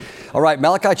All right,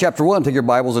 Malachi chapter 1. Take your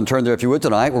Bibles and turn there if you would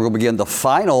tonight. We're going to begin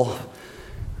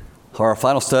our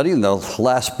final study in the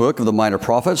last book of the Minor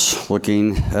Prophets,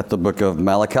 looking at the book of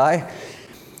Malachi.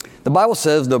 The Bible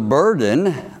says, the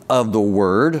burden of the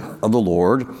word of the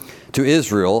Lord to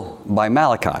Israel by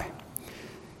Malachi.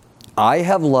 I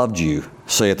have loved you,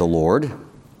 saith the Lord,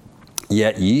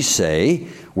 yet ye say,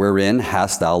 wherein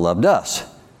hast thou loved us?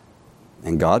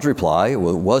 And God's reply,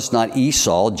 was not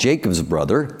Esau Jacob's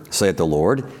brother, saith the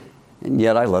Lord, and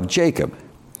yet I loved Jacob.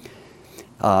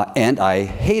 And I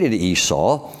hated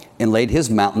Esau, and laid his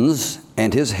mountains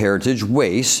and his heritage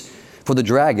waste for the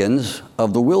dragons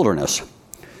of the wilderness.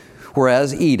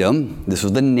 Whereas Edom, this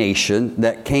was the nation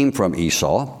that came from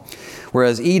Esau,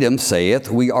 whereas Edom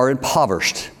saith, we are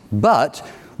impoverished, but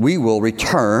we will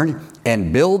return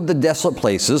and build the desolate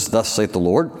places, thus saith the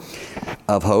Lord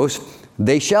of hosts.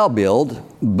 They shall build,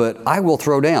 but I will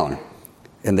throw down,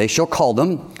 and they shall call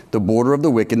them the border of the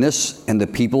wickedness, and the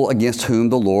people against whom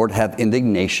the Lord hath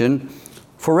indignation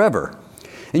forever.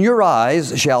 And your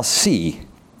eyes shall see,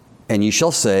 and ye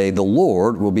shall say, the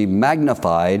Lord will be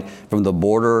magnified from the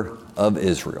border of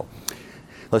Israel.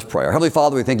 Let's pray. Our Heavenly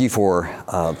Father, we thank you for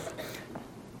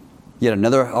yet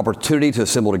another opportunity to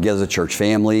assemble together as a church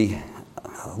family.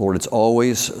 Lord, it's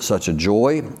always such a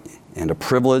joy and a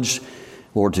privilege,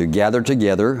 Lord, to gather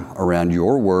together around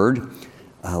your word,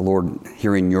 Lord,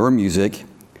 hearing your music.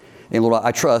 And Lord,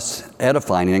 I trust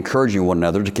edifying and encouraging one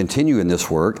another to continue in this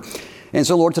work. And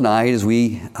so, Lord, tonight as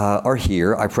we are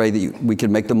here, I pray that we can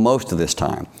make the most of this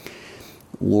time.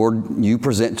 Lord, you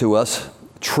present to us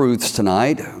truths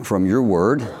tonight from your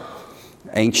word,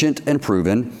 ancient and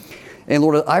proven. And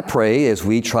Lord, I pray as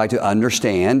we try to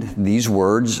understand these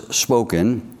words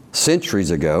spoken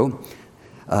centuries ago,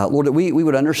 Lord, that we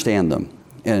would understand them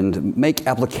and make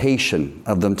application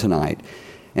of them tonight.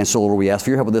 And so, Lord, we ask for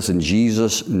your help with this in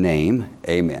Jesus' name.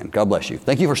 Amen. God bless you.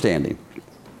 Thank you for standing.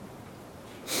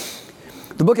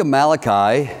 The book of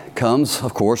Malachi comes,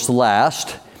 of course,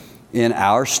 last in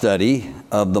our study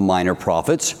of the Minor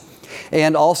Prophets,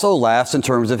 and also last in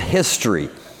terms of history.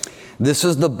 This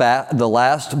is the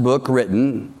last book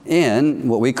written in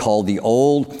what we call the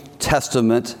Old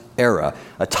Testament era,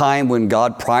 a time when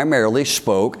God primarily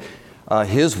spoke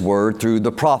His word through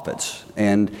the prophets,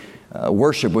 and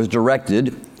worship was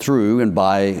directed through and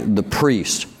by the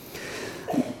priest.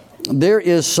 There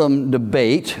is some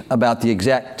debate about the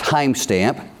exact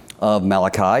timestamp of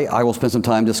Malachi. I will spend some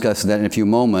time discussing that in a few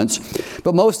moments.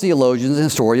 But most theologians and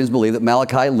historians believe that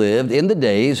Malachi lived in the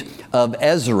days of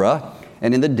Ezra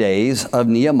and in the days of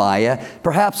Nehemiah,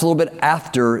 perhaps a little bit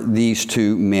after these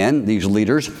two men, these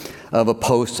leaders of a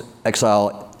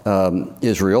post-exile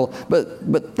Israel.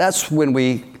 But that's when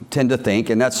we tend to think,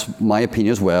 and that's my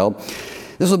opinion as well.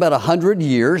 This was about 100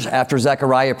 years after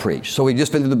Zechariah preached. So we've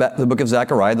just been through the book of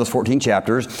Zechariah, those 14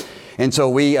 chapters. And so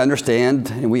we understand,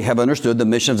 and we have understood, the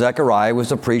mission of Zechariah was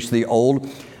to preach to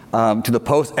the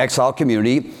post-exile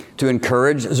community, to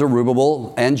encourage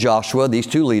Zerubbabel and Joshua, these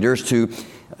two leaders, to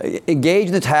engage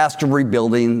in the task of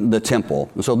rebuilding the temple.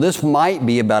 And so this might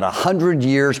be about 100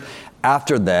 years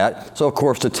after that. So of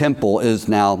course the temple is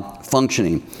now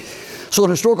functioning. So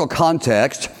in historical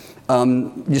context,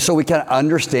 just so we kind of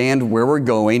understand where we're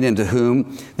going and to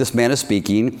whom this man is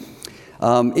speaking,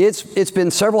 it's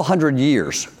been several hundred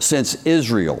years since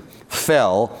Israel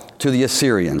fell to the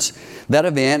Assyrians. That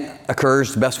event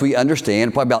occurs, best we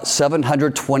understand, probably about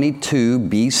 722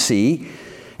 BC.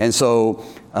 And so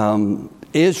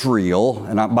Israel,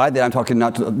 and by that I'm talking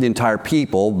not to the entire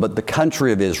people, but the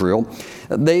country of Israel,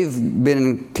 they've been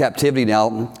in captivity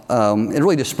now and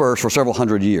really dispersed for several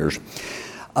hundred years.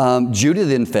 Judah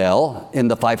then fell in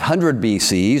the 500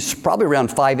 BCs, probably around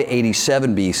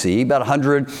 587 BC, about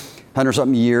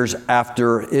 100-something years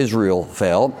after Israel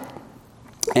fell.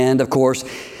 And of course,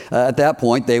 at that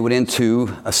point, they went into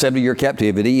a 70-year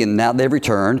captivity, and now they've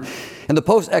returned. And the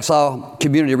post-exile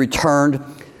community returned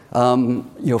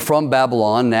from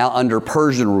Babylon, now under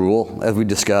Persian rule, as we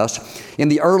discussed, in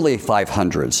the early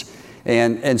 500s.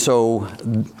 And so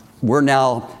we're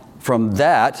now from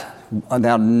that,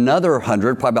 now another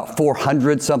 100, probably about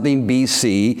 400-something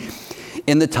BC,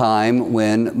 in the time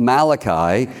when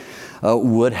Malachi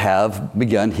would have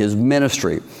begun his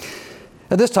ministry.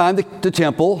 At this time, the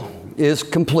temple is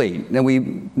complete. And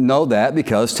we know that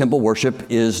because temple worship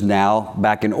is now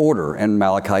back in order, and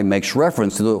Malachi makes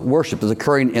reference to the worship that's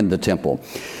occurring in the temple.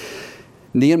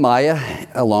 Nehemiah,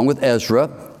 along with Ezra,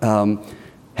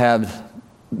 have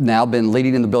now been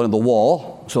leading in the building of the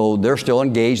wall, so they're still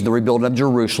engaged in the rebuilding of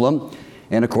Jerusalem.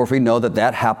 And of course, we know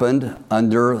that happened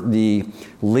under the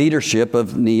leadership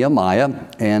of Nehemiah.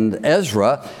 And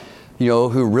Ezra,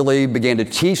 who really began to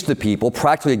teach the people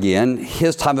practically again.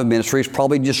 His time of ministry is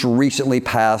probably just recently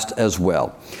passed as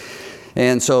well.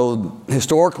 And so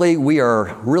historically, we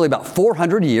are really about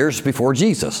 400 years before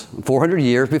Jesus, 400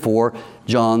 years before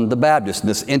John the Baptist,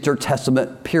 this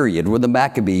intertestament period where the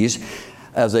Maccabees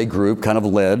as a group kind of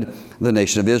led the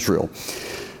nation of Israel.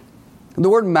 The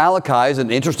word Malachi is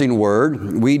an interesting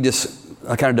word. We just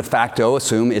kind of de facto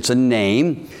assume it's a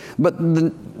name, but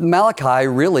the Malachi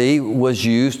really was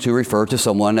used to refer to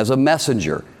someone as a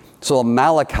messenger. So a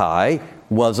Malachi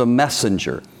was a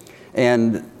messenger.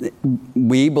 And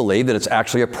we believe that it's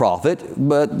actually a prophet,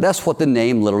 but that's what the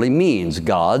name literally means,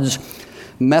 God's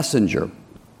messenger.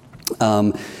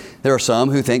 There are some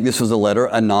who think this was a letter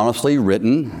anonymously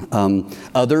written.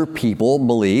 Other people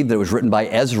believe that it was written by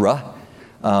Ezra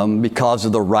because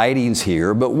of the writings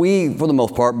here. But we, for the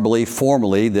most part, believe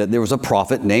formally that there was a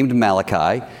prophet named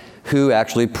Malachi who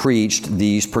actually preached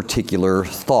these particular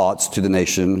thoughts to the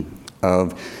nation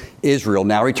of Israel,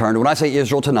 now returned. When I say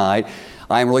Israel tonight,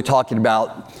 I am really talking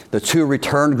about the two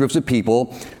returned groups of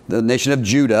people, the nation of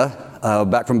Judah,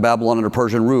 back from Babylon under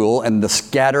Persian rule, and the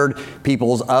scattered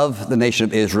peoples of the nation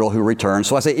of Israel who returned.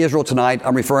 So I say Israel tonight,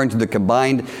 I'm referring to the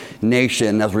combined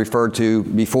nation as referred to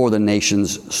before the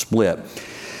nations split.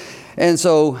 And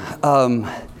so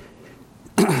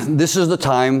this is the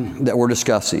time that we're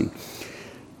discussing.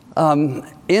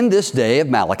 In this day of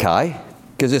Malachi,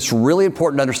 because it's really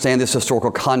important to understand this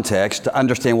historical context to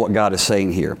understand what God is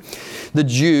saying here. The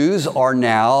Jews are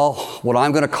now what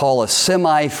I'm going to call a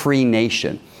semi-free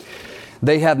nation.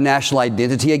 They have national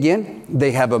identity again.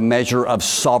 They have a measure of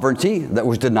sovereignty that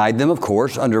was denied them, of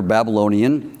course, under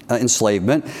Babylonian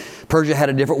enslavement. Persia had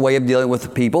a different way of dealing with the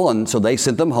people, and so they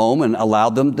sent them home and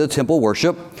allowed them the temple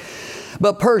worship.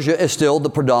 But Persia is still the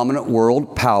predominant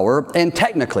world power, and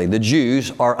technically the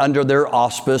Jews are under their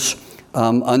auspice,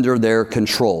 under their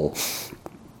control.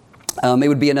 It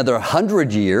would be another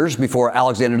 100 years before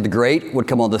Alexander the Great would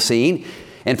come on the scene,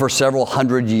 and for several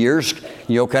hundred years,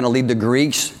 kind of lead the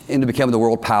Greeks into becoming the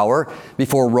world power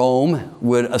before Rome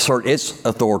would assert its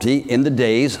authority in the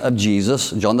days of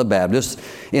Jesus, John the Baptist,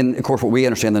 in, of course, what we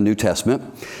understand the New Testament.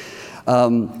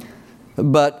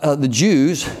 But the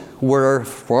Jews were,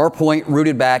 for our point,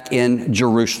 rooted back in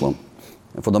Jerusalem.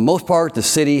 And for the most part, the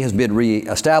city has been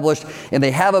reestablished, and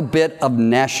they have a bit of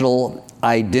national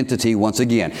identity once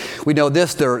again. We know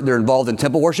this, they're involved in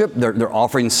temple worship, they're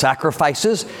offering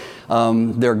sacrifices,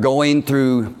 they're going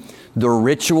through the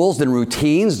rituals and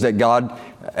routines that God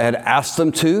had asked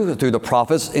them to through the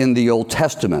prophets in the Old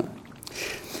Testament.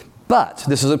 But,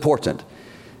 this is important,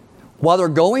 while they're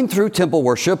going through temple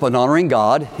worship and honoring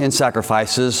God in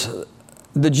sacrifices,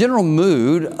 the general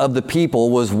mood of the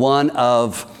people was one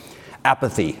of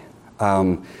apathy,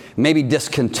 maybe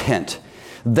discontent.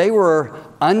 They were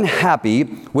unhappy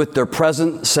with their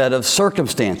present set of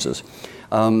circumstances.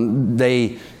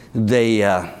 They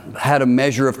had a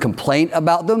measure of complaint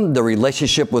about them. The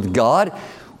relationship with God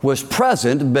was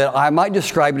present, but I might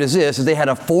describe it as this, is they had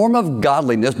a form of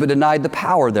godliness but denied the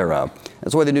power thereof.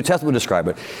 That's the way the New Testament would describe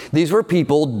it. These were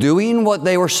people doing what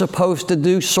they were supposed to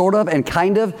do, sort of and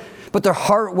kind of, but their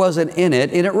heart wasn't in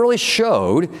it, and it really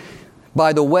showed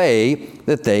by the way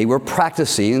that they were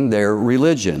practicing their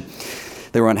religion.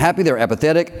 They were unhappy, they were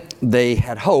apathetic, they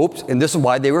had hoped, and this is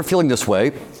why they were feeling this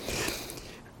way.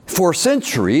 For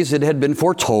centuries, it had been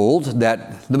foretold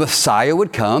that the Messiah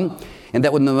would come, and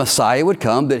that when the Messiah would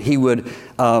come, that he would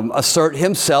assert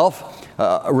himself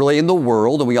really in the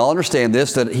world, and we all understand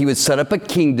this, that he would set up a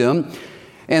kingdom,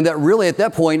 and that really at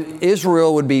that point,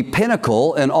 Israel would be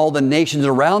pinnacle, and all the nations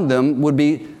around them would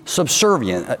be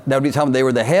subservient. That would be the time they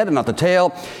were the head and not the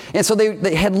tail. And so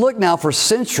they had looked now for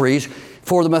centuries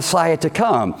for the Messiah to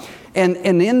come. And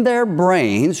in their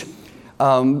brains,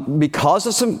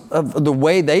 because of the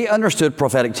way they understood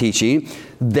prophetic teaching,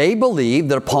 they believed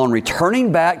that upon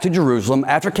returning back to Jerusalem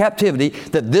after captivity,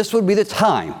 that this would be the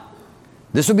time.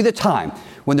 This would be the time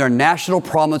when their national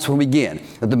promise would begin,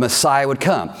 that the Messiah would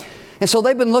come. And so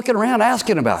they've been looking around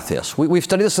asking about this. We've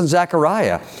studied this in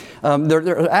Zechariah.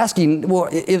 They're asking, well,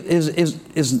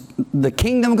 is the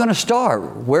kingdom going to start?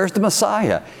 Where's the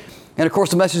Messiah? And of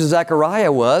course the message of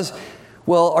Zechariah was,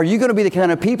 well, are you going to be the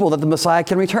kind of people that the Messiah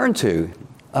can return to?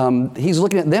 He's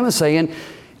looking at them and saying,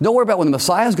 don't worry about when the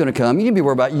Messiah is going to come. You need to be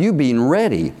worried about you being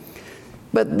ready.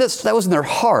 But that was in their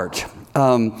heart.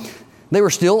 They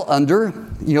were still under,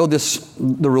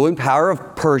 the ruling power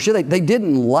of Persia. They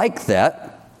didn't like that.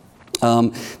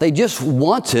 They just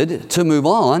wanted to move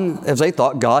on as they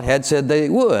thought God had said they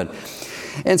would.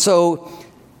 And so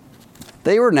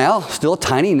they were now still a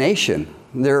tiny nation.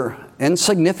 They're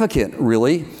insignificant,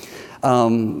 really.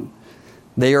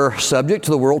 They are subject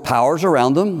to the world powers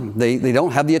around them. They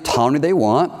don't have the autonomy they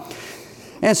want.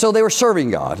 And so they were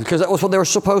serving God because that was what they were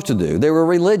supposed to do. They were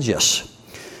religious.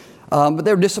 But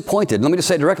they were disappointed. Let me just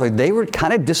say it directly. They were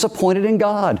kind of disappointed in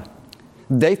God.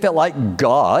 They felt like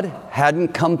God hadn't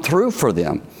come through for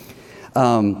them.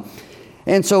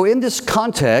 And so in this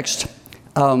context,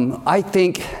 I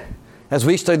think as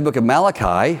we study the book of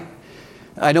Malachi,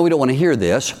 I know we don't want to hear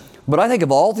this, but I think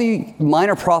of all the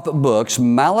minor prophet books,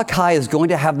 Malachi is going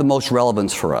to have the most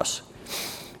relevance for us.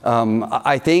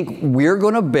 I think we're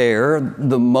going to bear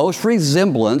the most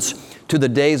resemblance to the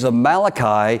days of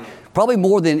Malachi, probably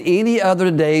more than any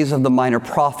other days of the minor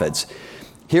prophets.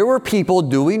 Here were people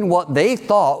doing what they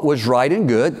thought was right and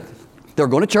good. They were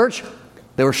going to church.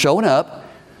 They were showing up.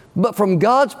 But from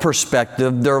God's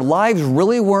perspective, their lives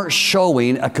really weren't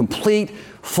showing a complete,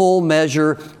 full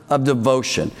measure of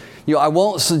devotion. I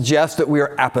won't suggest that we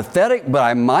are apathetic, but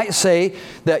I might say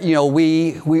that,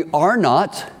 we are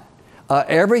not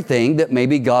everything that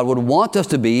maybe God would want us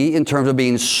to be in terms of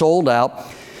being sold out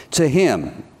to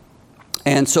Him.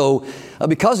 And so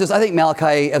because of this, I think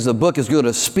Malachi as a book is going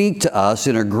to speak to us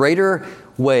in a greater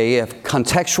way of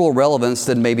contextual relevance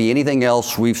than maybe anything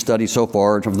else we've studied so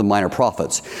far in terms of the minor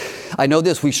prophets. I know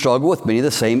this, we struggle with many of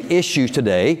the same issues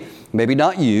today. Maybe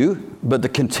not you, but the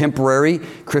contemporary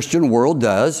Christian world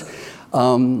does.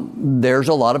 There's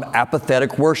a lot of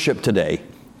apathetic worship today,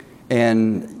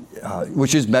 and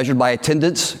which is measured by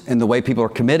attendance and the way people are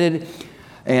committed.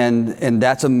 And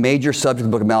that's a major subject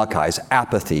of the book of Malachi, is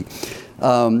apathy.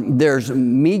 There's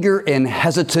meager and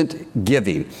hesitant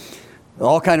giving.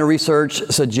 All kind of research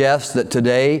suggests that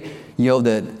today,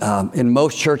 that in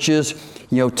most churches,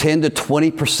 10 to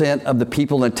 20% of the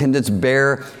people in attendance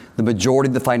bear the majority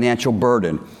of the financial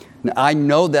burden. Now, I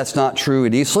know that's not true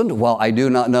at Eastland. While I do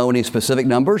not know any specific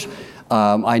numbers,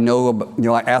 I know,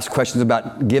 I ask questions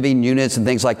about giving units and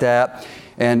things like that.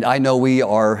 And I know we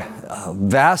are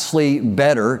vastly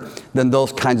better than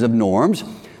those kinds of norms.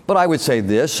 But I would say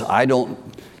this, I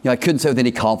couldn't say with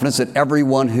any confidence that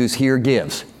everyone who's here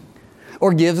gives,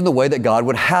 or gives in the way that God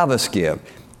would have us give.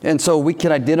 And so we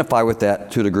can identify with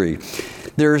that to a degree.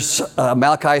 There's,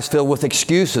 Malachi is filled with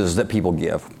excuses that people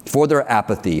give for their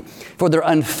apathy, for their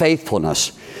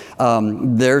unfaithfulness.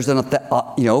 There's, in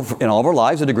all of our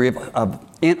lives, a degree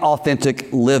of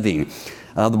inauthentic living.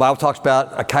 The Bible talks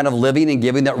about a kind of living and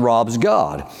giving that robs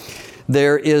God.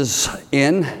 There is,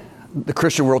 in the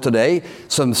Christian world today,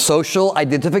 some social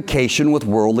identification with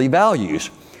worldly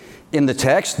values. In the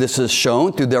text, this is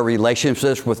shown through their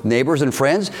relationships with neighbors and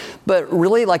friends, but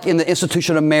really like in the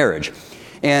institution of marriage.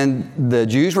 And the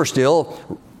Jews were still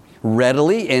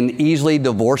readily and easily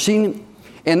divorcing,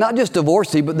 and not just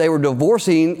divorcing, but they were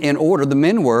divorcing in order, the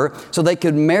men were, so they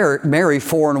could marry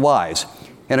foreign wives.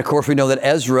 And of course, we know that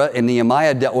Ezra and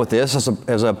Nehemiah dealt with this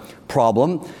as a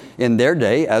problem in their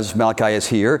day, as Malachi is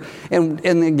here. And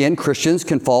again, Christians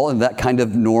can fall in that kind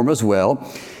of norm as well.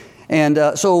 And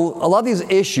so a lot of these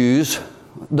issues,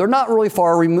 they're not really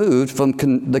far removed from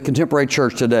the contemporary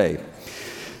church today.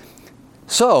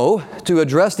 So to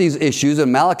address these issues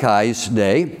in Malachi's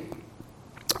day,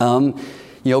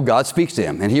 God speaks to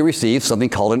him, and he receives something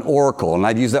called an oracle. And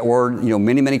I've used that word,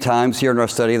 many, many times here in our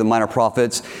study of the minor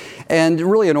prophets. And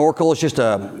really an oracle is just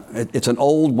it's an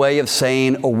old way of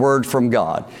saying a word from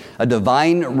God, a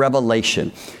divine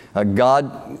revelation.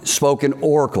 God spoken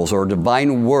oracles or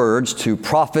divine words to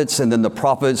prophets, and then the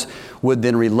prophets would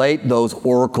then relate those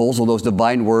oracles or those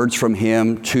divine words from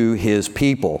him to his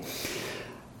people.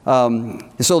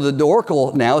 So the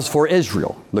oracle now is for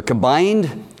Israel, the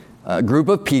combined group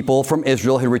of people from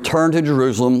Israel who returned to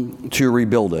Jerusalem to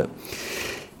rebuild it.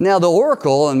 Now the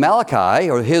oracle in Malachi,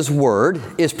 or his word,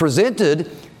 is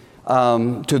presented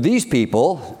to these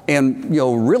people and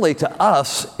really to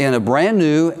us in a brand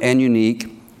new and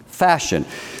unique fashion.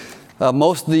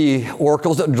 Most of the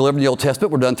oracles that were delivered in the Old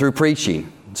Testament were done through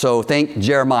preaching. So think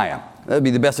Jeremiah. That would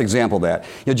be the best example of that.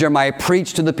 Jeremiah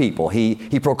preached to the people.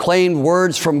 He proclaimed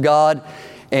words from God,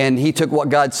 and he took what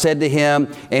God said to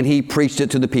him, and he preached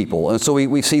it to the people. And so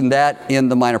we've seen that in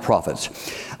the minor prophets.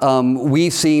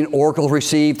 We've seen oracles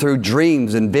received through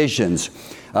dreams and visions.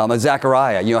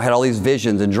 Zechariah, had all these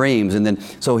visions and dreams, and then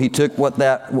so he took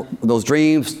those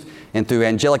dreams, and through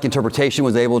angelic interpretation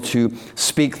was able to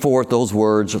speak forth those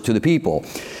words to the people.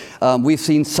 We've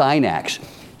seen sign acts.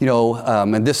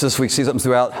 And we see something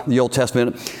throughout the Old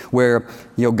Testament where,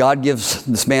 God gives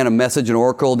this man a message, an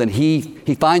oracle, then he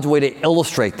finds a way to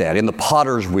illustrate that in the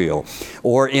potter's wheel,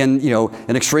 or in,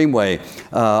 an extreme way,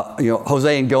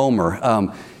 Hosea and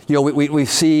Gomer. We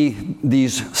see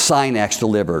these sign acts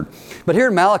delivered. But here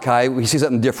in Malachi, we see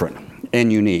something different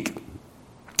and unique.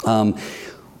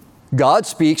 God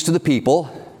speaks to the people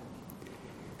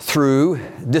through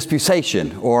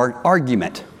disputation or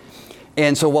argument.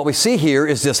 And so what we see here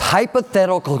is this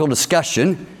hypothetical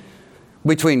discussion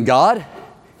between God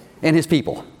and His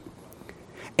people.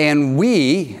 And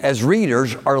we, as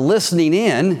readers, are listening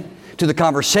in to the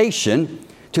conversation,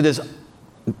 to this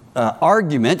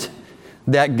argument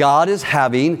that God is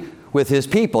having with His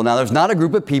people. Now, there's not a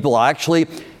group of people actually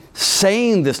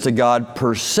saying this to God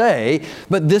per se,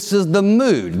 but this is the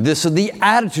mood. This is the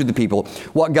attitude of the people.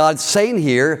 What God's saying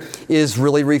here is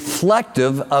really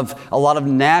reflective of a lot of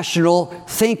national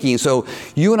thinking. So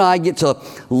you and I get to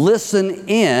listen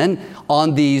in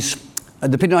on these,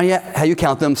 depending on how you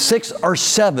count them, 6 or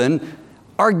 7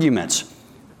 arguments.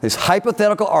 These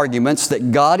hypothetical arguments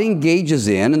that God engages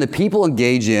in and the people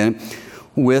engage in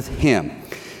with Him.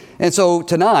 And so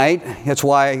tonight, that's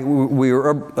why we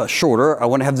were shorter. I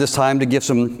want to have this time to give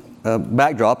some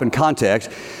backdrop and context.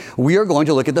 We are going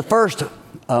to look at the first,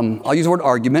 I'll use the word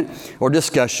argument or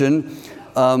discussion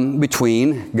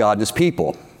between God and His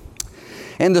people.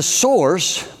 And the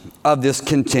source of this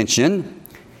contention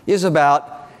is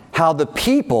about how the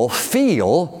people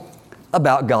feel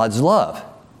about God's love.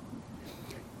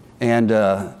 And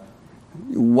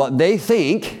what they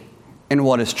think and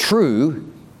what is true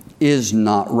is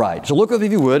not right. So look with me,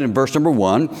 if you would, in verse number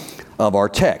 1 of our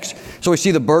text. So we see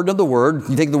the burden of the word.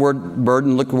 You take the word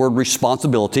burden, look at the word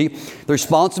responsibility. The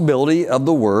responsibility of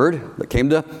the word that came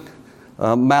to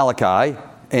Malachi,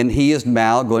 and he is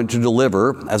now going to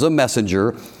deliver as a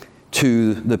messenger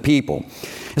to the people.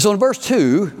 And so in verse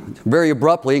 2, very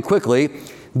abruptly and quickly,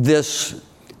 this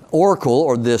oracle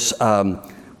or this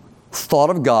thought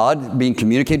of God being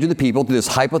communicated to the people through this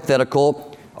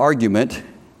hypothetical argument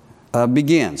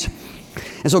begins.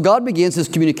 And so God begins His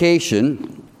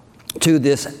communication to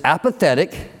this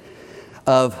apathetic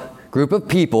group of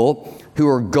people who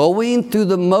are going through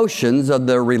the motions of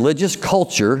their religious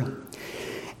culture.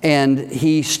 And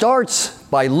He starts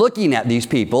by looking at these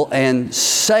people and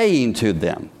saying to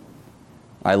them,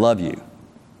 I love you.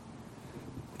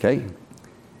 Okay?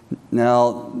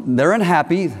 Now, they're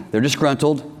unhappy, they're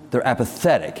disgruntled, they're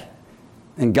apathetic.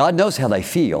 And God knows how they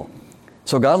feel.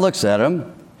 So God looks at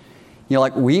them. You know,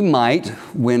 like we might,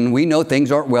 when we know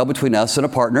things aren't well between us and a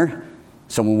partner,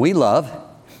 someone we love,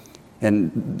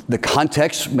 and the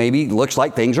context maybe looks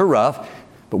like things are rough,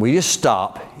 but we just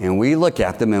stop and we look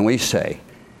at them and we say,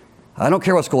 I don't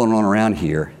care what's going on around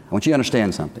here. I want you to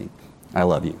understand something. I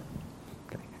love you.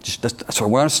 Okay. That's where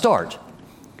we're going to start.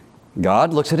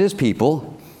 God looks at His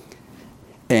people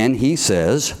and He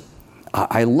says,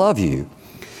 I love you.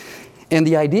 And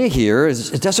the idea here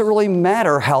is it doesn't really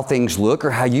matter how things look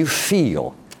or how you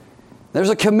feel. There's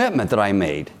a commitment that I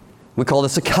made. We call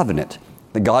this a covenant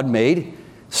that God made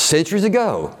centuries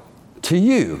ago to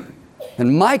you.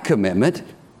 And my commitment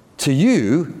to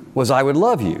you was I would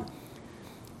love you.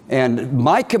 And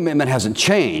my commitment hasn't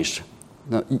changed.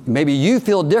 Now, maybe you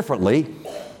feel differently,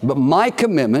 but my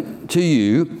commitment to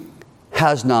you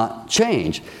has not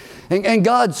changed. And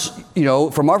God's,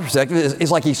 from our perspective, is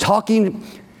like He's talking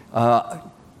a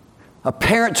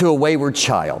parent to a wayward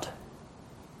child.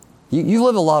 You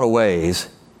live a lot of ways,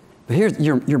 but here's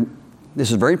this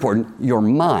is very important. You're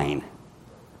mine.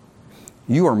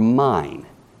 You are mine.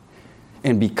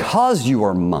 And because you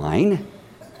are mine,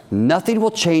 nothing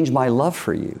will change my love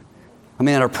for you. I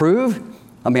may not approve.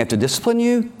 I may have to discipline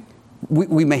you.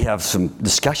 We may have some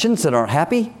discussions that aren't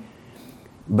happy,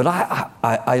 but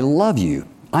I love you.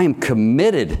 I am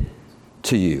committed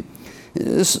to you.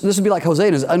 This would be like Hosea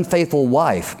and his unfaithful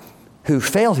wife who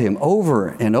failed him over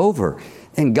and over.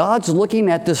 And God's looking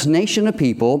at this nation of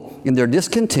people in their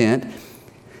discontent,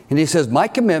 and He says, my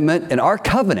commitment and our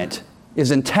covenant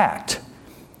is intact,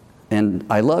 and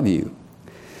I love you.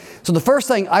 So the first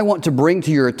thing I want to bring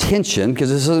to your attention, because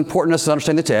this is important to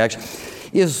understand the text,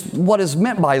 is what is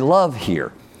meant by love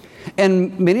here.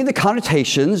 And many of the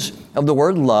connotations of the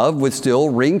word love would still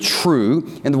ring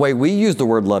true in the way we use the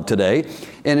word love today.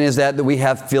 And is that we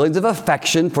have feelings of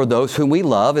affection for those whom we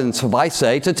love. And so if I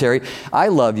say to Terry, I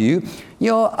love you,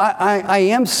 I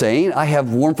am saying I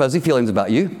have warm, fuzzy feelings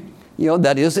about you.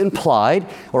 That is implied,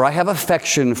 or I have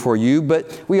affection for you.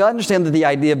 But we understand that the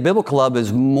idea of biblical love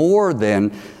is more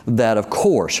than that, of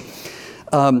course.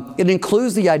 It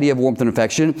includes the idea of warmth and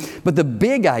affection. But the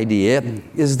big idea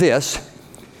is this.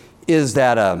 Is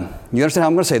that, you understand how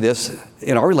I'm going to say this,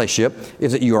 in our relationship,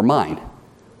 is that you are mine.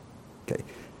 Okay.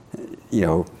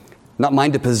 Not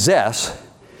mine to possess,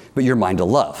 but you're mine to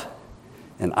love.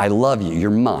 And I love you,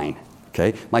 you're mine.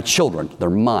 Okay. My children, they're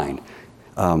mine.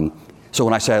 So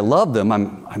when I say I love them,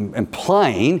 I'm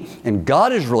implying, and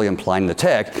God is really implying in the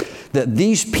text, that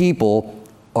these people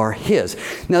are his.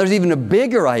 Now, there's even a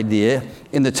bigger idea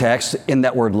in the text, in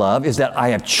that word love, is that I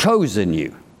have chosen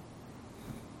you.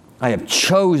 I have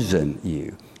chosen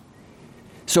you.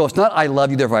 So it's not I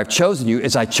love you, therefore I've chosen you.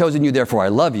 It's I've chosen you, therefore I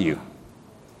love you.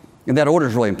 And that order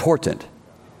is really important.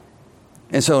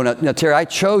 And so now Terry, I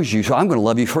chose you, so I'm going to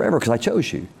love you forever because I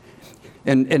chose you.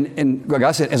 And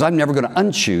God said, as I'm never going to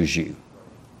unchoose you.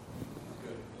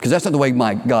 Because that's not the way the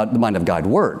mind of God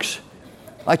works.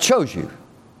 I chose you.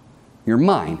 You're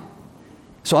mine.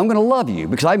 So I'm going to love you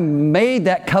because I made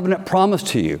that covenant promise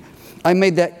to you. I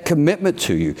made that commitment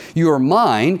to you. You are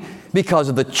mine because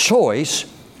of the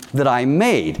choice that I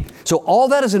made. So all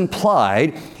that is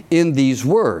implied in these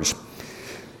words.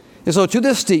 And so to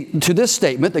this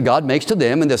statement that God makes to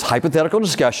them in this hypothetical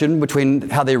discussion between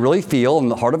how they really feel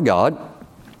and the heart of God,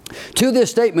 to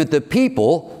this statement, the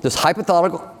people, this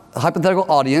hypothetical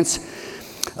audience,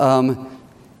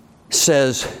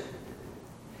 says,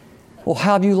 well,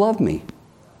 how have you loved me?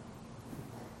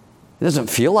 It doesn't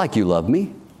feel like you love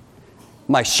me.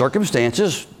 My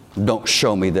circumstances don't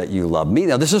show me that you love me.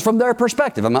 Now, this is from their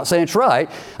perspective. I'm not saying it's right.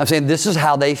 I'm saying this is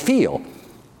how they feel.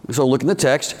 So look in the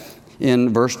text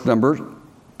in verse number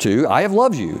 2. I have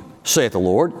loved you, saith the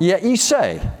Lord, yet ye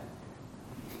say,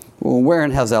 well,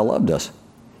 wherein hast thou loved us?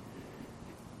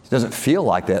 It doesn't feel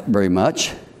like that very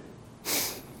much.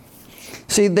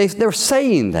 See, they're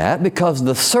saying that because of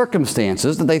the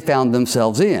circumstances that they found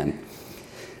themselves in.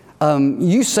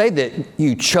 You say that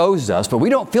you chose us, but we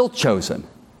don't feel chosen.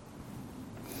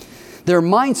 Their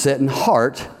mindset and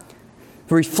heart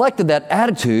reflected that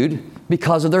attitude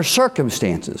because of their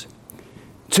circumstances.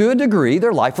 To a degree,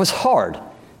 their life was hard.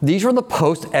 These were the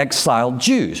post-exiled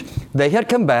Jews. They had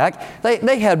come back.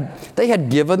 They had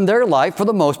given their life, for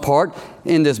the most part,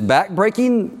 in this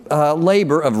back-breaking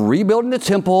labor of rebuilding the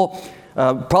temple,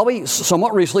 probably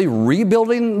somewhat recently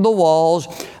rebuilding the walls,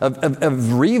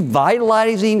 of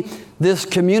revitalizing this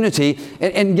community.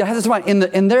 And you have this in mind,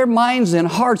 in their minds and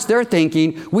hearts, they're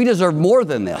thinking, we deserve more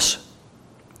than this.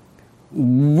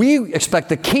 We expect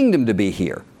the kingdom to be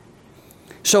here.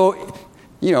 So,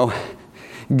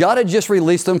 God had just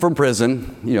released them from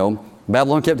prison,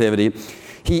 Babylon captivity.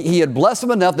 He had blessed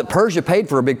them enough that Persia paid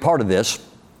for a big part of this.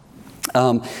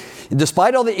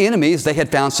 Despite all the enemies, they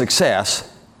had found success.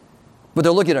 But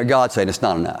they're looking at God saying, it's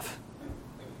not enough.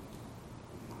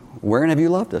 Wherein have you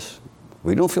loved us?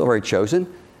 We don't feel very chosen.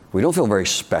 We don't feel very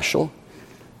special.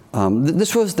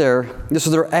 This was their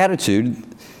attitude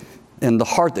and the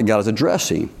heart that God is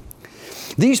addressing.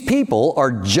 These people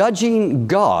are judging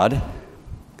God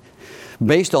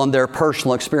based on their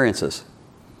personal experiences,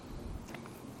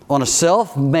 on a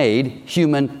self-made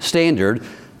human standard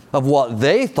of what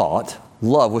they thought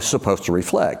love was supposed to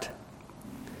reflect.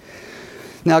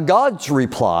 Now, God's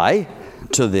reply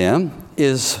to them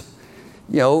is,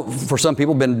 for some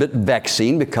people, been a bit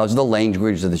vexing because of the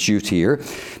language that's used here.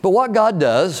 But what God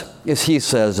does is He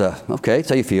says, okay, that's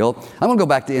how you feel. I'm going to go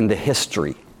back into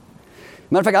history.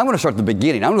 Matter of fact, I'm going to start at the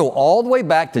beginning. I'm going to go all the way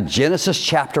back to Genesis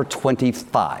chapter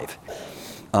 25.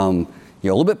 A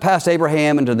little bit past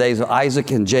Abraham and today's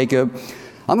Isaac and Jacob.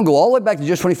 I'm going to go all the way back to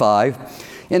Genesis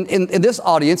 25. And in this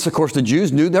audience, of course, the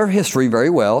Jews knew their history very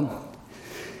well.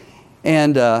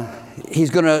 And He's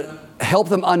going to help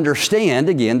them understand,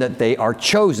 again, that they are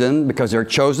chosen. Because they're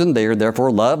chosen, they are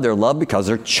therefore loved. They're loved because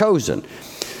they're chosen.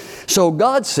 So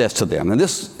God says to them, and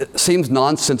this seems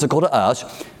nonsensical to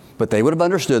us, but they would have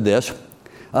understood this.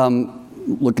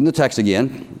 Look in the text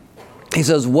again. He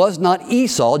says, was not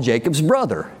Esau Jacob's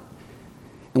brother?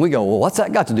 And we go, well, what's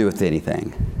that got to do with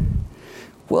anything?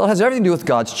 Well, it has everything to do with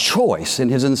God's choice and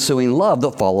His ensuing love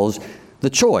that follows the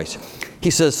choice. He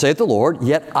says, saith the Lord,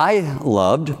 yet I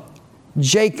loved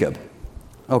Jacob.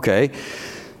 Okay.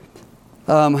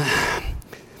 Let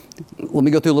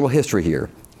me go through a little history here.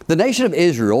 The nation of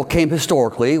Israel came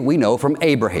historically, we know, from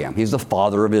Abraham. He's the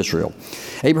father of Israel.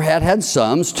 Abraham had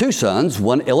sons, 2 sons,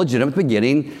 one illegitimate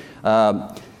beginning,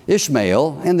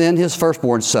 Ishmael, and then his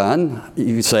firstborn son,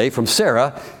 you could say, from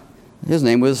Sarah. His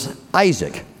name was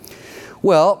Isaac.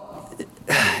 Well,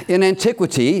 in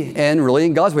antiquity, and really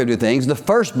in God's way of doing things, the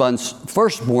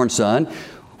firstborn son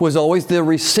was always the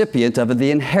recipient of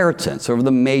the inheritance, or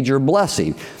the major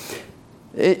blessing.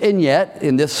 And yet,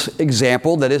 in this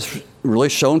example that is really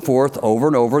shown forth over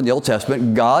and over in the Old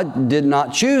Testament, God did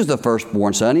not choose the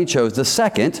firstborn son. He chose the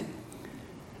second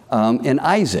in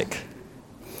Isaac.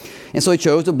 And so He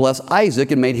chose to bless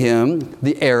Isaac and made him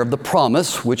the heir of the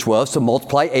promise, which was to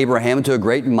multiply Abraham into a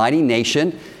great and mighty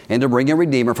nation and to bring a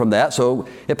redeemer from that. So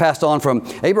it passed on from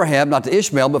Abraham, not to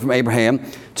Ishmael, but from Abraham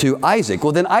to Isaac.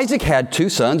 Well, then Isaac had 2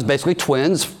 sons, basically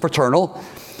twins, fraternal.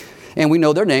 And we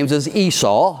know their names as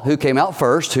Esau, who came out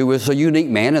first, who was a unique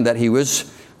man in that he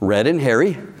was red and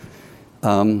hairy.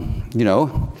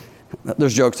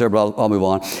 There's jokes there, but I'll move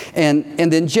on.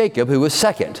 And then Jacob, who was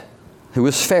second, who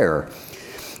was fairer.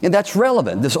 And that's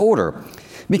relevant, this order,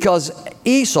 because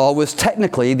Esau was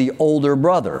technically the older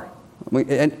brother.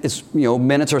 And it's,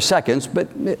 minutes or seconds, but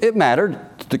it mattered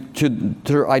to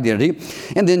their identity.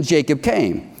 And then Jacob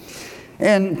came.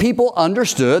 And people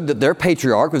understood that their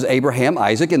patriarch was Abraham,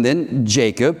 Isaac, and then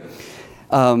Jacob.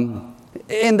 And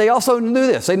they also knew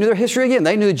this. They knew their history again.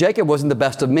 They knew Jacob wasn't the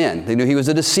best of men. They knew he was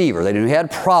a deceiver. They knew he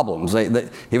had problems.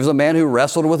 He was a man who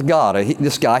wrestled with God.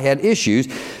 This guy had issues.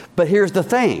 But here's the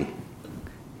thing.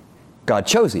 God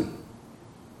chose him.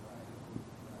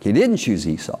 He didn't choose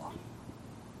Esau.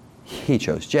 He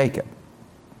chose Jacob.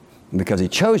 And because he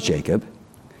chose Jacob,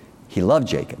 he loved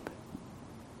Jacob.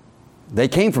 They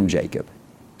came from Jacob,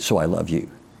 so I love you.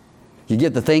 You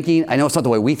get the thinking? I know it's not the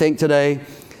way we think today,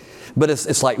 but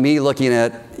it's like me looking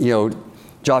at,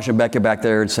 Josh and Becca back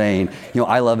there and saying,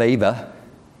 I love Ava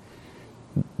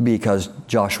because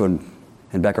Joshua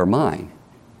and Becca are mine.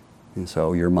 And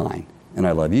so you're mine, and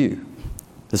I love you.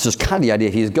 This is kind of the idea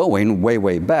he's going way,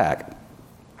 way back.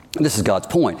 And this is God's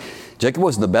point. Jacob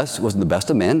wasn't the best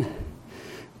of men,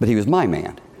 but he was my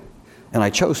man, and I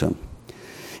chose him.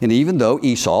 And even though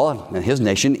Esau and his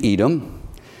nation, Edom,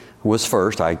 was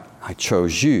first, I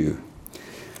chose you.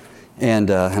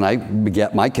 And I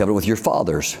begat my covenant with your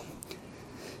fathers.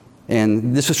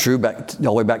 And this was true all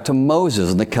the way back to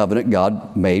Moses and the covenant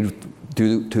God made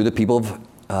to the people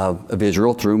of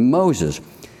Israel through Moses.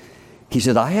 He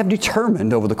said, I have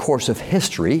determined over the course of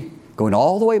history, going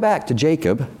all the way back to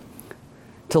Jacob,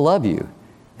 to love you.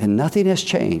 And nothing has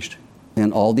changed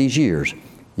in all these years.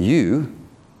 You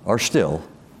are still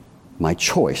my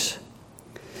choice.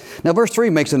 Now, verse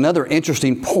 3 makes another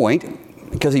interesting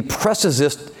point because he presses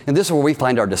this, and this is where we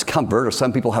find our discomfort, or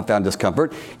some people have found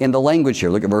discomfort, in the language here.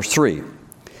 Look at verse 3.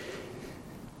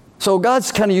 So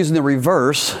God's kind of using the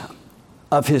reverse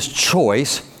of his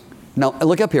choice. Now,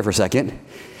 look up here for a second.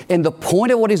 And the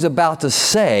point of what he's about to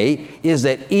say is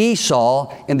that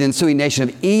Esau and the ensuing nation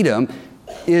of Edom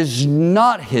is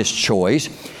not his choice,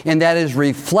 and that is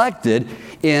reflected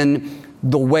in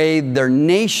the way their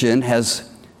nation has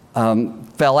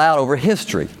fell out over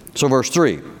history. So verse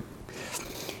 3,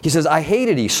 he says, I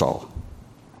hated Esau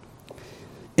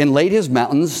and laid his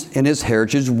mountains and his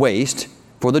heritage waste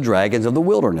for the dragons of the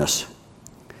wilderness.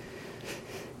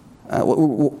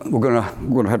 We're going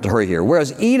to have to hurry here.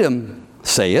 Whereas Edom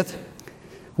saith,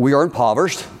 we are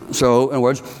impoverished. So in other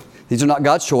words, these are not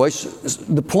God's choice.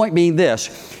 The point being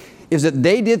this, is that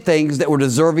they did things that were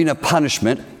deserving of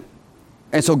punishment,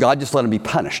 and so God just let them be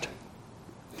punished.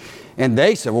 And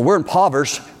they said, well, we're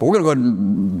impoverished, but we're going to go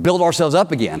and build ourselves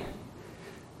up again.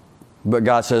 But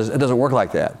God says, it doesn't work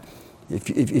like that.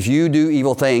 If you do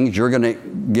evil things, you're going to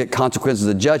get consequences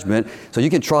of judgment. So you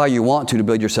can try you want to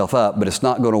build yourself up, but it's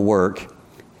not going to work.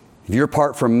 If you're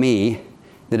apart from me,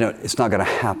 then it's not going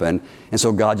to happen. And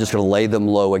so God's just going to lay them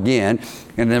low again.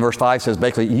 And then verse 5 says,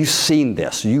 basically, you've seen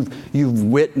this. You've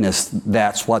witnessed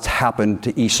that's what's happened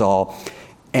to Esau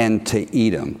and to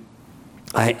Edom.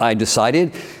 I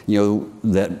decided,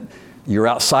 that you're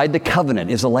outside the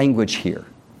covenant is the language here.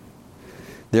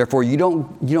 Therefore, you're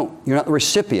not the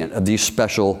recipient of these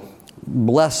special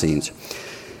blessings.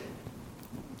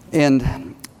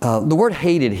 And the word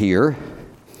hated here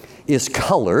is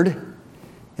colored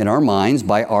in our minds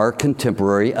by our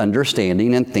contemporary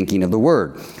understanding and thinking of the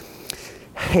word.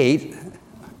 Hate,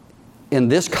 in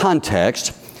this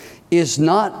context,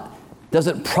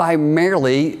 doesn't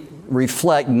primarily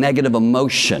reflect negative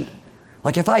emotion.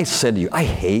 Like if I said to you, I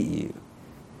hate you,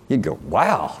 you'd go,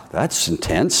 wow, that's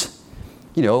intense.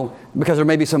 Because there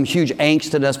may be some huge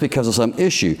angst in us because of some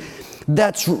issue.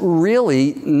 That's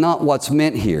really not what's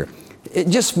meant here. It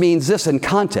just means this in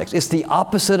context. It's the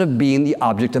opposite of being the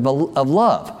object of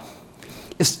love.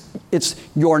 It's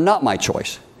you're not my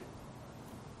choice.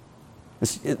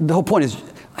 The whole point is,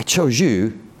 I chose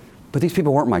you, but these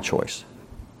people weren't my choice.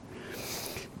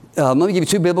 Let me give you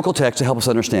two biblical texts to help us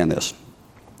understand this.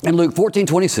 In Luke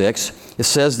 14:26, it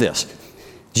says this,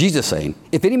 Jesus saying,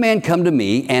 if any man come to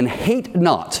me and hate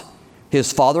not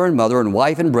his father and mother and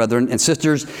wife and brethren and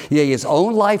sisters, yea, his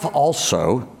own life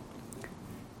also,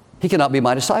 he cannot be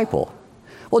my disciple.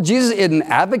 Well, Jesus isn't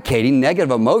advocating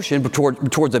negative emotion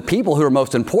towards the people who are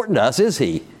most important to us, is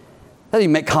he? That doesn't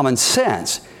even make common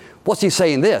sense. What's he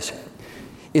saying this?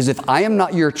 Is if I am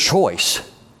not your choice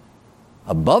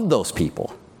above those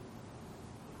people,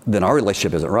 then our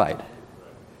relationship isn't right.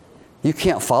 You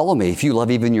can't follow me if you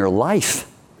love even your life.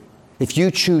 If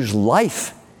you choose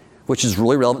life which is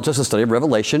really relevant to the study of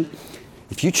Revelation.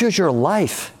 If you choose your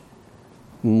life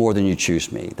more than you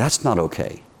choose me, that's not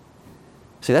okay.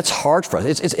 See, that's hard for us.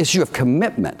 It's an issue of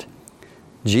commitment.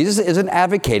 Jesus isn't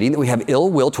advocating that we have ill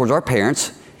will towards our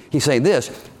parents. He's saying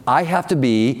this: I have to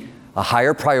be a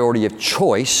higher priority of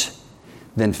choice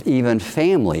than even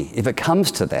family, if it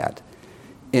comes to that,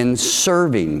 in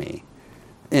serving me.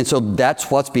 And so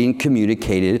that's what's being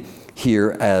communicated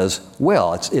here as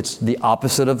well. It's the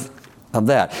opposite of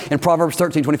that. In Proverbs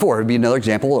 13:24, it would be another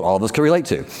example that all of us can relate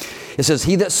to. It says,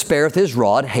 he that spareth his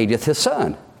rod hateth his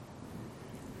son.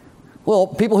 Well,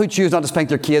 people who choose not to spank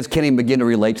their kids can't even begin to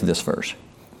relate to this verse.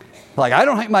 Like, I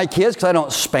don't hate my kids because I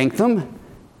don't spank them.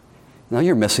 No,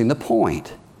 you're missing the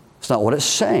point. It's not what it's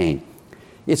saying.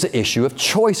 It's an issue of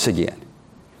choice again.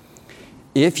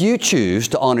 If you choose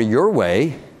to honor your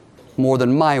way more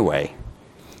than my way,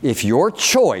 if your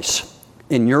choice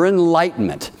in your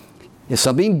enlightenment is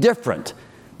something different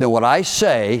than what I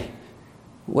say,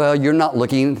 well, you're not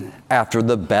looking after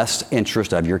the best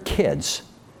interest of your kids.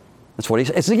 That's what he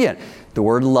says. It's again, the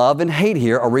word love and hate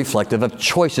here are reflective of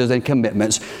choices and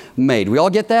commitments made. We all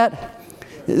get that?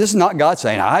 This is not God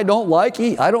saying, I don't like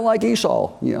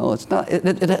Esau. You know, it's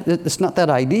not that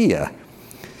idea.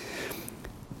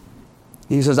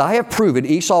 He says, I have proven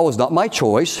Esau was not my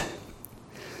choice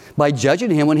by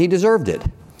judging him when he deserved it.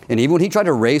 And even when he tried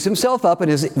to raise himself up in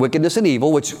his wickedness and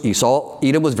evil, which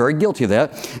Edom was very guilty of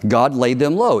that, God laid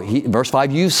them low. Verse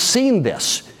 5, you've seen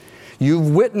this.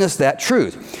 You've witnessed that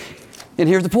truth. And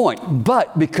here's the point.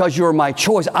 But because you're my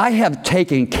choice, I have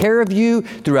taken care of you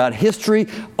throughout history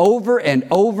over and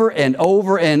over and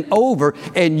over and over,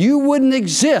 and you wouldn't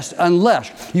exist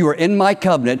unless you were in my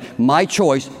covenant, my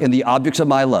choice, and the objects of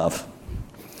my love.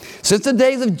 Since the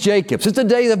days of Jacob, since the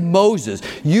days of Moses,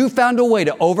 you found a way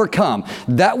to overcome.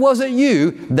 That wasn't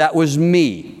you, that was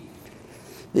me.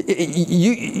 There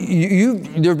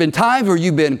have been times where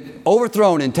you've been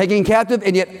overthrown and taken captive,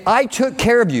 and yet I took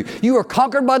care of you. You were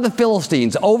conquered by the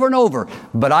Philistines over and over,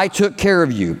 but I took care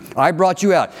of you. I brought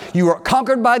you out. You were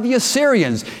conquered by the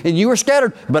Assyrians, and you were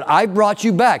scattered, but I brought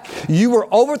you back. You were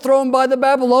overthrown by the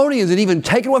Babylonians and even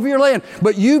taken away from your land,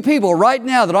 but you people right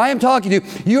now that I am talking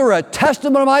to, you are a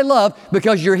testament of my love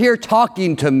because you're here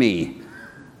talking to me.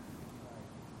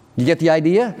 You get the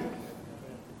idea?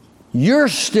 You're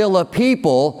still a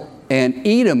people, and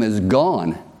Edom is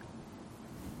gone.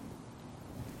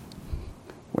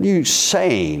 What are you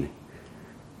saying?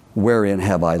 Wherein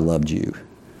have I loved you?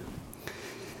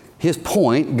 His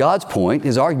point, God's point,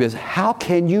 his argument is, how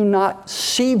can you not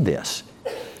see this?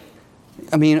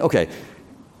 I mean, okay.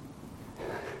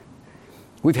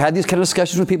 We've had these kind of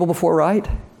discussions with people before, right?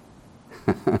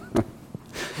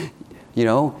 You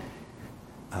know,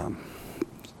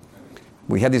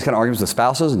 we have these kind of arguments with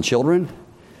spouses and children.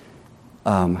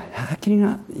 How can you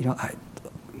not,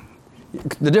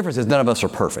 the difference is none of us are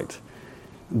perfect.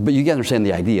 But you can understand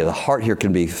the idea. The heart here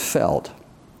can be felt.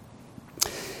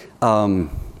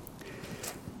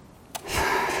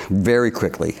 Very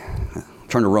quickly,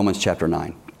 turn to Romans chapter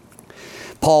 9.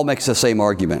 Paul makes the same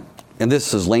argument. And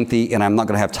this is lengthy, and I'm not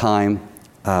going to have time.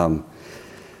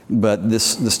 But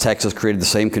this text has created the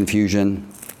same confusion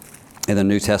in the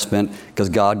New Testament because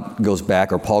God goes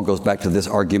back, or Paul goes back to this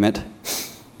argument.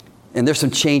 And there's some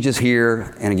changes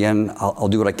here. And again, I'll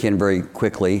do what I can very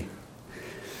quickly.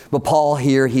 But Paul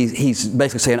here, he's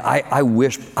basically saying, I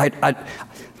wish,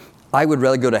 I would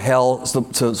rather go to hell so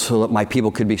that my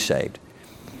people could be saved.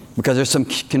 Because there's some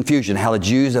confusion how the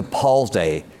Jews of Paul's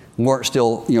day weren't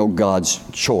still, God's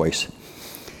choice.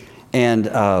 And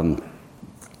look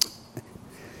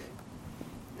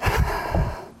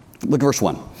at verse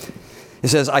 1. It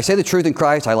says, I say the truth in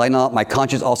Christ, I lie not. My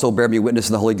conscience also bear me witness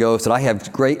in the Holy Ghost that I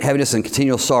have great heaviness and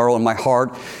continual sorrow in my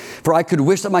heart. For I could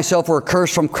wish that myself were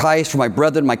accursed from Christ for my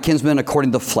brethren, my kinsmen,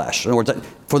 according to the flesh. In other words,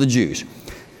 for the Jews,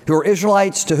 who are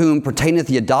Israelites, to whom pertaineth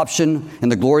the adoption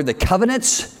and the glory of the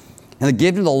covenants and the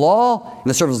giving of the law and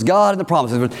the service of God and the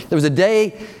promises. There was a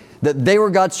day that they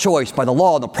were God's choice by the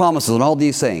law and the promises and all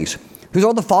these things. Whose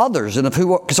are the fathers, and of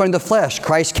who concerning the flesh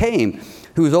Christ came,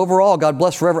 who is over all, God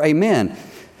bless forever, amen.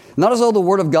 Not as though the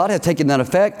word of God had taken that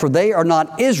effect, for they are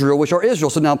not Israel, which are Israel.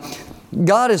 So now,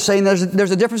 God is saying there's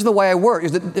a difference in the way I work.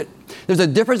 There's a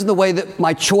difference in the way that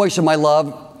my choice and my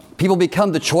love, people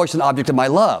become the choice and object of my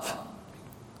love.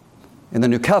 In the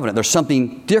new covenant, there's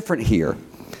something different here.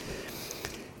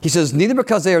 He says, neither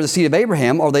because they are the seed of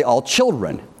Abraham are they all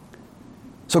children.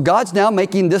 So God's now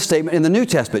making this statement in the New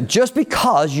Testament. Just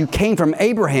because you came from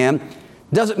Abraham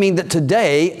doesn't mean that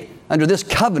today, under this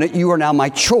covenant, you are now my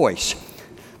choice.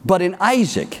 But in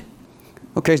Isaac,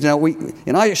 Okay, so now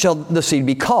in Isaac shall the seed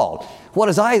be called. What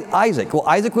is Isaac? Well,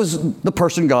 Isaac was the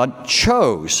person God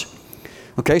chose.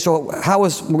 Okay, so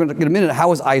we're going to get a minute, how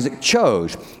was Isaac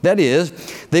chose? That is,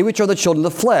 they which are the children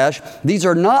of the flesh, these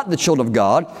are not the children of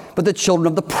God, but the children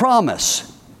of the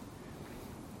promise.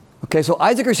 Okay, so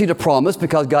Isaac received a promise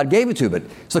because God gave it to him.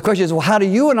 So the question is, well, how do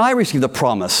you and I receive the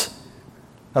promise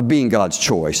of being God's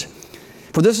choice?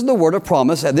 For this is the word of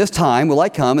promise, at this time will I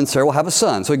come and Sarah will have a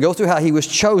son. So he goes through how he was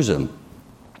chosen.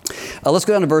 Let's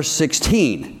go down to verse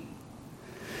 16.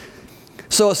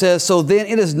 So it says, so then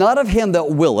it is not of him that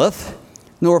willeth,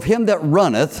 nor of him that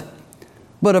runneth,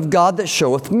 but of God that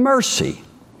showeth mercy.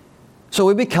 So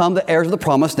we become the heirs of the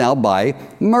promise now by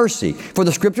mercy. For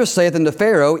the scripture saith unto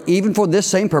Pharaoh, even for this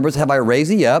same purpose have I raised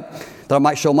thee up, that I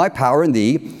might show my power in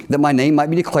thee, that my name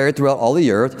might be declared throughout all the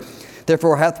earth.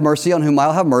 Therefore hath mercy on whom I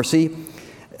will have mercy,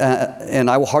 and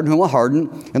I will harden whom I will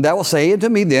harden. And thou wilt say unto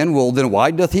me then, well, then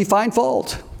why doth he find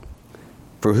fault?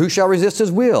 For who shall resist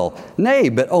his will? Nay,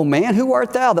 but, O man, who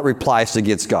art thou that repliest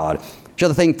against God? Shall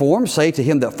the thing formed say to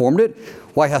him that formed it,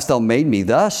 why hast thou made me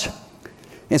thus?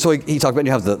 And so he talked about,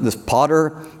 you have this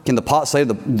potter. Can the pot say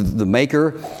to the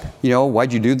maker,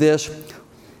 why'd you do this?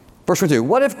 Verse 22,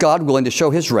 what if God, willing to show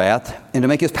his wrath and to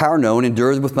make his power known,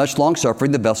 endures with much long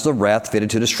suffering the vessels of wrath fitted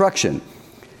to destruction,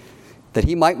 that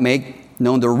he might make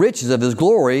known the riches of his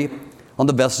glory on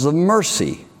the vessels of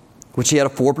mercy, which he had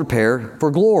afore prepared for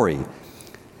glory?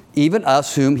 Even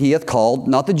us whom he hath called,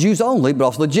 not the Jews only, but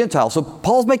also the Gentiles. So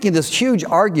Paul's making this huge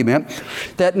argument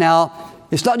that now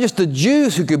it's not just the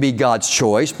Jews who could be God's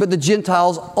choice, but the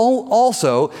Gentiles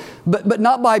also, but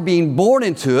not by being born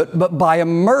into it, but by a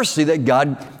mercy that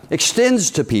God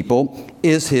extends to people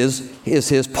is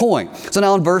his point. So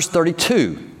now in verse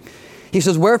 32, he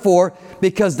says, wherefore,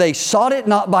 because they sought it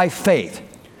not by faith.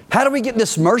 How do we get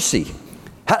this mercy?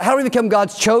 How do we become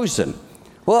God's chosen?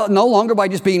 Well, no longer by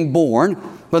just being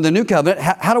born, but in the new covenant,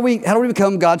 how do we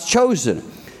become God's chosen?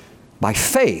 By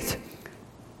faith.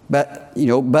 But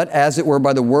as it were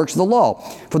by the works of the law.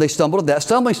 For they stumbled at that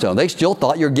stumbling stone. They still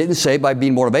thought you're getting saved by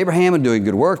being born of Abraham and doing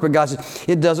good works, but God says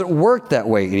it doesn't work that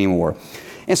way anymore.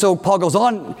 And so Paul goes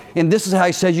on, and this is how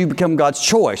he says you become God's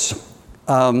choice.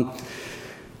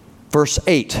 Verse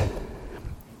 8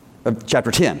 of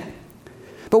chapter 10.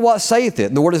 But what saith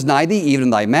it? The word is nigh thee, even in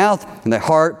thy mouth, and thy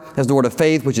heart, as the word of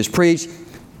faith which is preached.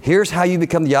 Here's how you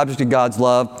become the object of God's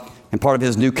love and part of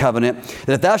his new covenant.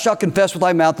 That if thou shalt confess with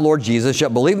thy mouth the Lord Jesus,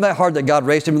 shalt believe in thy heart that God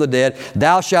raised him from the dead,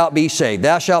 thou shalt be saved,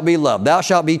 thou shalt be loved, thou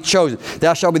shalt be chosen,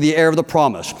 thou shalt be the heir of the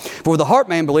promise. For with the heart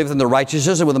man believeth in the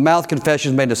righteousness, and with the mouth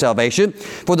confession is made to salvation.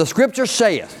 For the scripture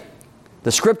saith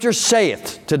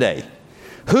today,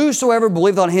 whosoever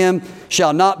believeth on him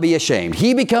shall not be ashamed.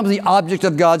 He becomes the object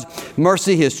of God's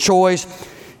mercy, his choice.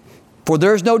 For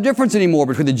there is no difference anymore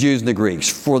between the Jews and the Greeks.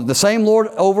 For the same Lord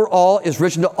over all is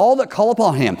rich unto all that call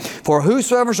upon him. For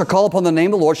whosoever shall call upon the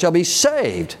name of the Lord shall be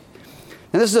saved.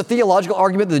 And this is a theological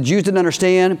argument that the Jews didn't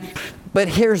understand. But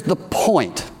here's the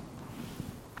point.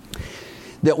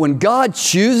 That when God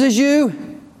chooses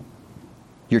you,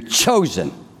 you're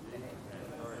chosen.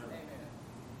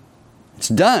 It's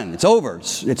done. It's over.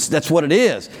 That's what it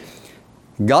is.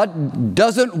 God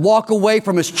doesn't walk away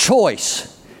from his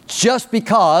choice just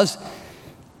because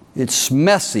it's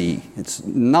messy, it's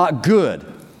not good.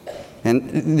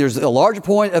 And there's a larger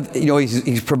point of,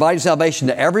 he's providing salvation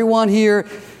to everyone here.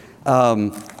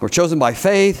 We're chosen by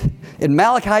faith. In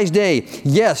Malachi's day,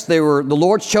 yes, they were the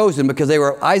Lord's chosen because they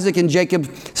were Isaac and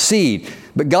Jacob's seed.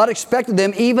 But God expected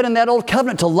them, even in that old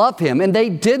covenant, to love him, and they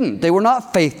didn't. They were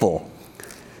not faithful.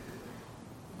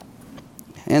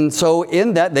 And so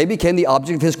in that, they became the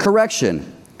object of his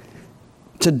correction.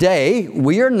 Today,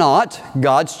 we are not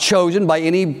God's chosen by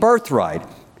any birthright.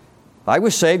 I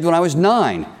was saved when I was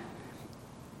 9.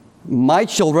 My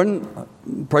children,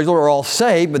 praise the Lord, are all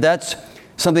saved, but that's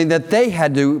something that they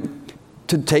had to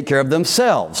take care of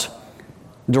themselves.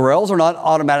 Durrells are not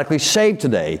automatically saved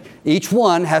today. Each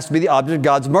one has to be the object of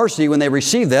God's mercy. When they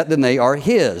receive that, then they are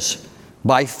his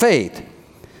by faith.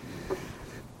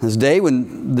 This day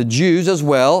when the Jews as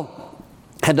well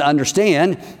had to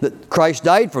understand that Christ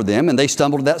died for them, and they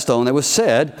stumbled at that stone that was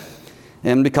said.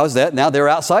 And because of that, now they're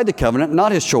outside the covenant,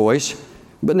 not his choice,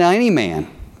 but now any man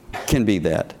can be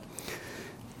that.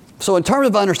 So in terms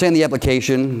of understanding the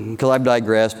application, because I've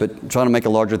digressed, but trying to make a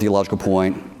larger theological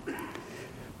point,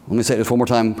 let me say this one more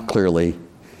time clearly.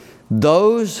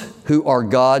 Those who are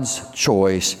God's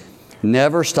choice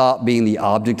never stop being the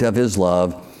object of his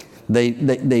love. They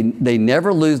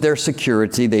never lose their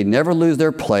security. They never lose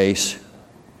their place.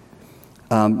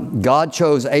 God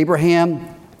chose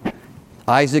Abraham,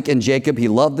 Isaac, and Jacob. He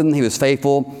loved them. He was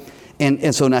faithful.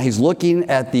 And so now he's looking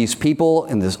at these people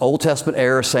in this Old Testament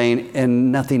era saying,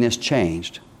 and nothing has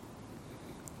changed.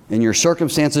 And your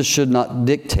circumstances should not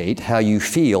dictate how you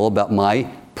feel about my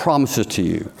promises to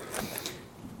you.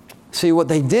 See, what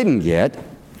they didn't get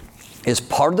is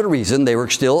part of the reason they were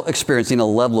still experiencing a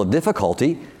level of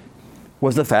difficulty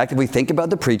was the fact that we think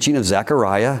about the preaching of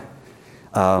Zechariah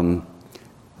and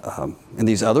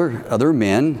these other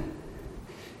men,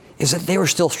 is that they were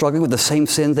still struggling with the same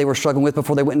sins they were struggling with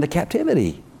before they went into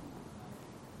captivity.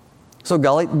 So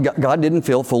God didn't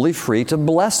feel fully free to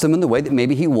bless them in the way that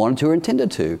maybe He wanted to or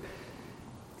intended to.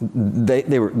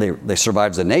 They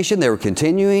survived as a nation, they were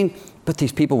continuing, but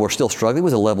these people were still struggling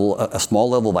with a small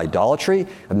level of idolatry,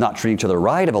 of not treating each other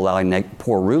right, of allowing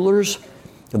poor rulers,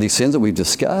 of these sins that we've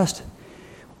discussed.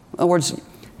 In other words,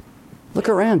 look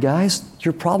around, guys.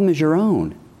 Your problem is your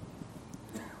own.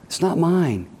 It's not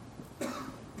mine.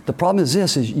 The problem is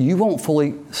this, is you won't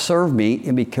fully serve me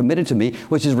and be committed to me,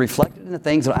 which is reflected in the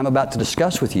things that I'm about to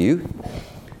discuss with you.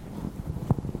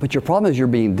 But your problem is you're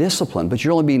being disciplined, but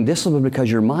you're only being disciplined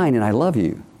because you're mine and I love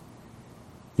you.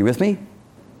 You with me?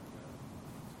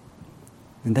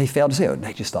 And they failed to say it.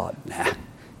 They just thought, nah,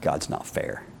 God's not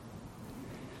fair.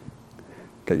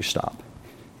 Okay, you stop.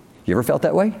 You ever felt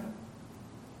that way?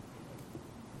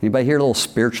 Anybody here a little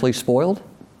spiritually spoiled?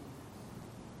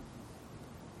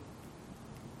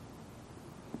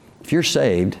 If you're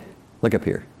saved, look up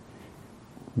here.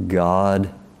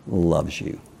 God loves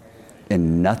you.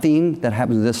 And nothing that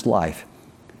happens in this life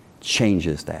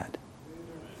changes that.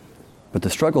 But the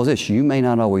struggle is this, you may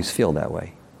not always feel that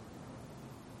way.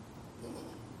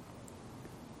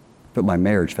 But my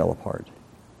marriage fell apart.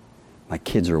 My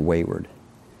kids are wayward.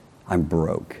 I'm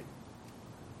broke.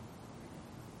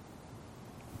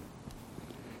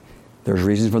 There's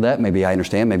reasons for that. Maybe I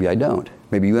understand, maybe I don't.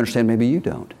 Maybe you understand, maybe you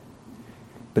don't.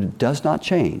 But it does not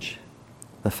change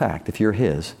the fact, if you're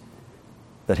His,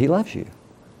 that He loves you.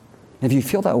 And if you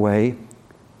feel that way,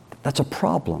 that's a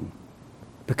problem,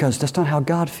 because that's not how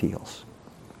God feels.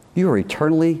 You are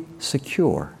eternally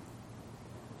secure.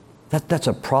 That's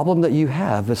a problem that you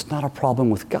have. It's not a problem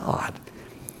with God.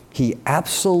 He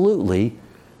absolutely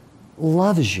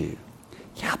loves you.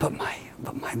 Yeah, but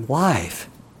my life.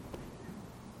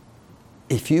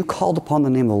 If you called upon the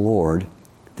name of the Lord,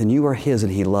 then you are His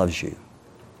and He loves you.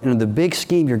 And in the big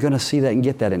scheme, you're going to see that and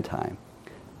get that in time.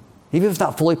 Even if it's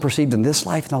not fully perceived in this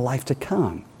life and the life to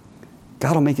come,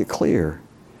 God will make it clear.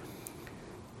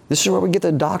 This is where we get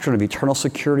the doctrine of eternal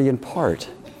security in part.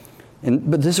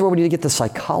 But this is where we need to get the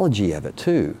psychology of it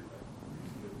too.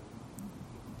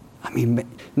 I mean,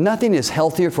 nothing is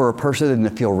healthier for a person than to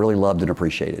feel really loved and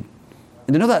appreciated.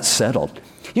 And to know that's settled.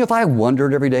 You know, if I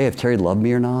wondered every day if Terry loved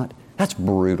me or not, that's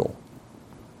brutal.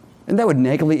 And that would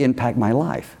negatively impact my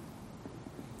life.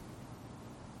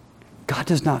 God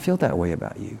does not feel that way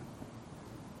about you.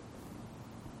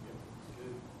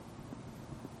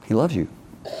 He loves you.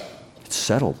 It's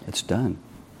settled. It's done.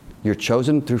 You're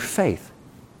chosen through faith.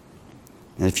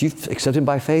 And if you've accepted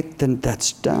by faith, then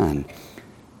that's done.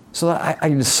 So I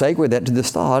can just segue that to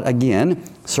this thought. Again,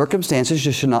 circumstances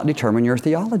should not determine your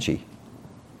theology.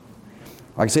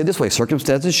 I can say it this way.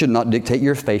 Circumstances should not dictate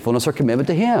your faithfulness or commitment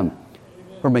to Him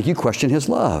or make you question His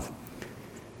love.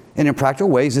 And in practical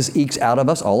ways, this ekes out of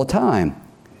us all the time.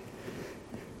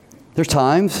 There's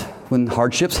times when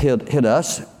hardships hit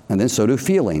us, and then so do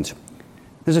feelings.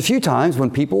 There's a few times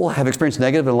when people have experienced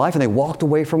negative in life and they walked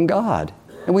away from God.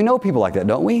 And we know people like that,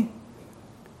 don't we?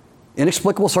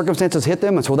 Inexplicable circumstances hit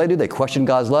them, and so what they do, they question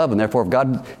God's love, and therefore if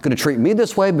God's going to treat me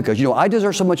this way because, I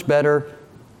deserve so much better,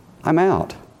 I'm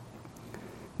out.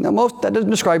 Now, that doesn't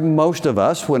describe most of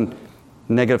us when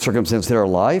negative circumstances hit our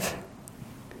life.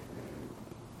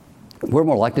 We're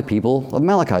more like the people of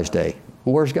Malachi's day.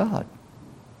 Well, where's God?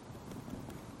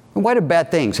 And why do bad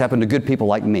things happen to good people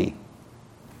like me?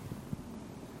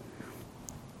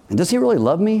 And does He really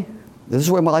love me? This is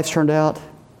the way my life's turned out?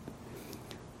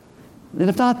 And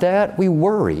if not that, we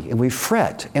worry and we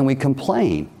fret and we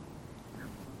complain.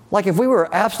 Like if we were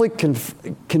absolutely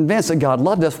convinced that God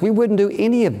loved us, we wouldn't do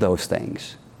any of those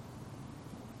things.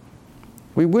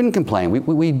 We wouldn't complain.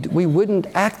 We wouldn't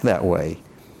act that way.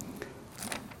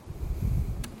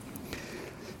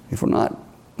 If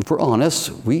we're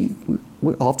honest,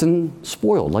 we're often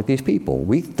spoiled like these people.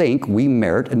 We think we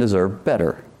merit and deserve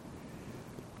better.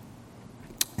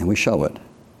 And we show it.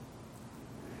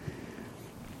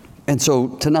 And so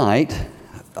tonight,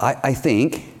 I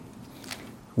think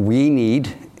we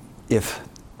need, if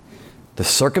the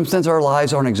circumstances of our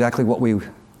lives aren't exactly what we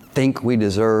think we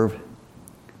deserve,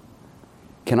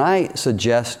 can I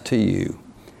suggest to you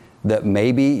that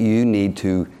maybe you need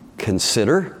to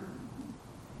consider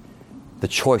the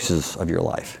choices of your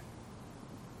life.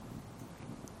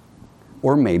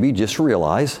 Or maybe just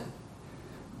realize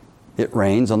it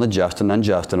rains on the just and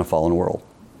unjust in a fallen world.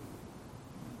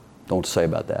 Don't say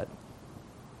about that.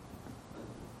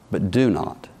 But do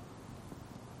not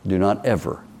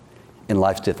ever, in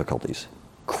life's difficulties,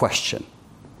 question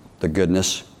the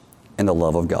goodness and the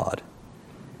love of God.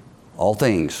 All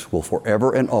things will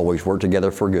forever and always work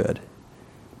together for good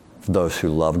for those who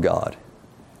love God.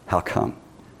 How come?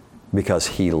 Because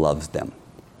He loves them.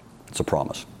 It's a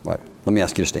promise. Right. Let me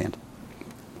ask you to stand.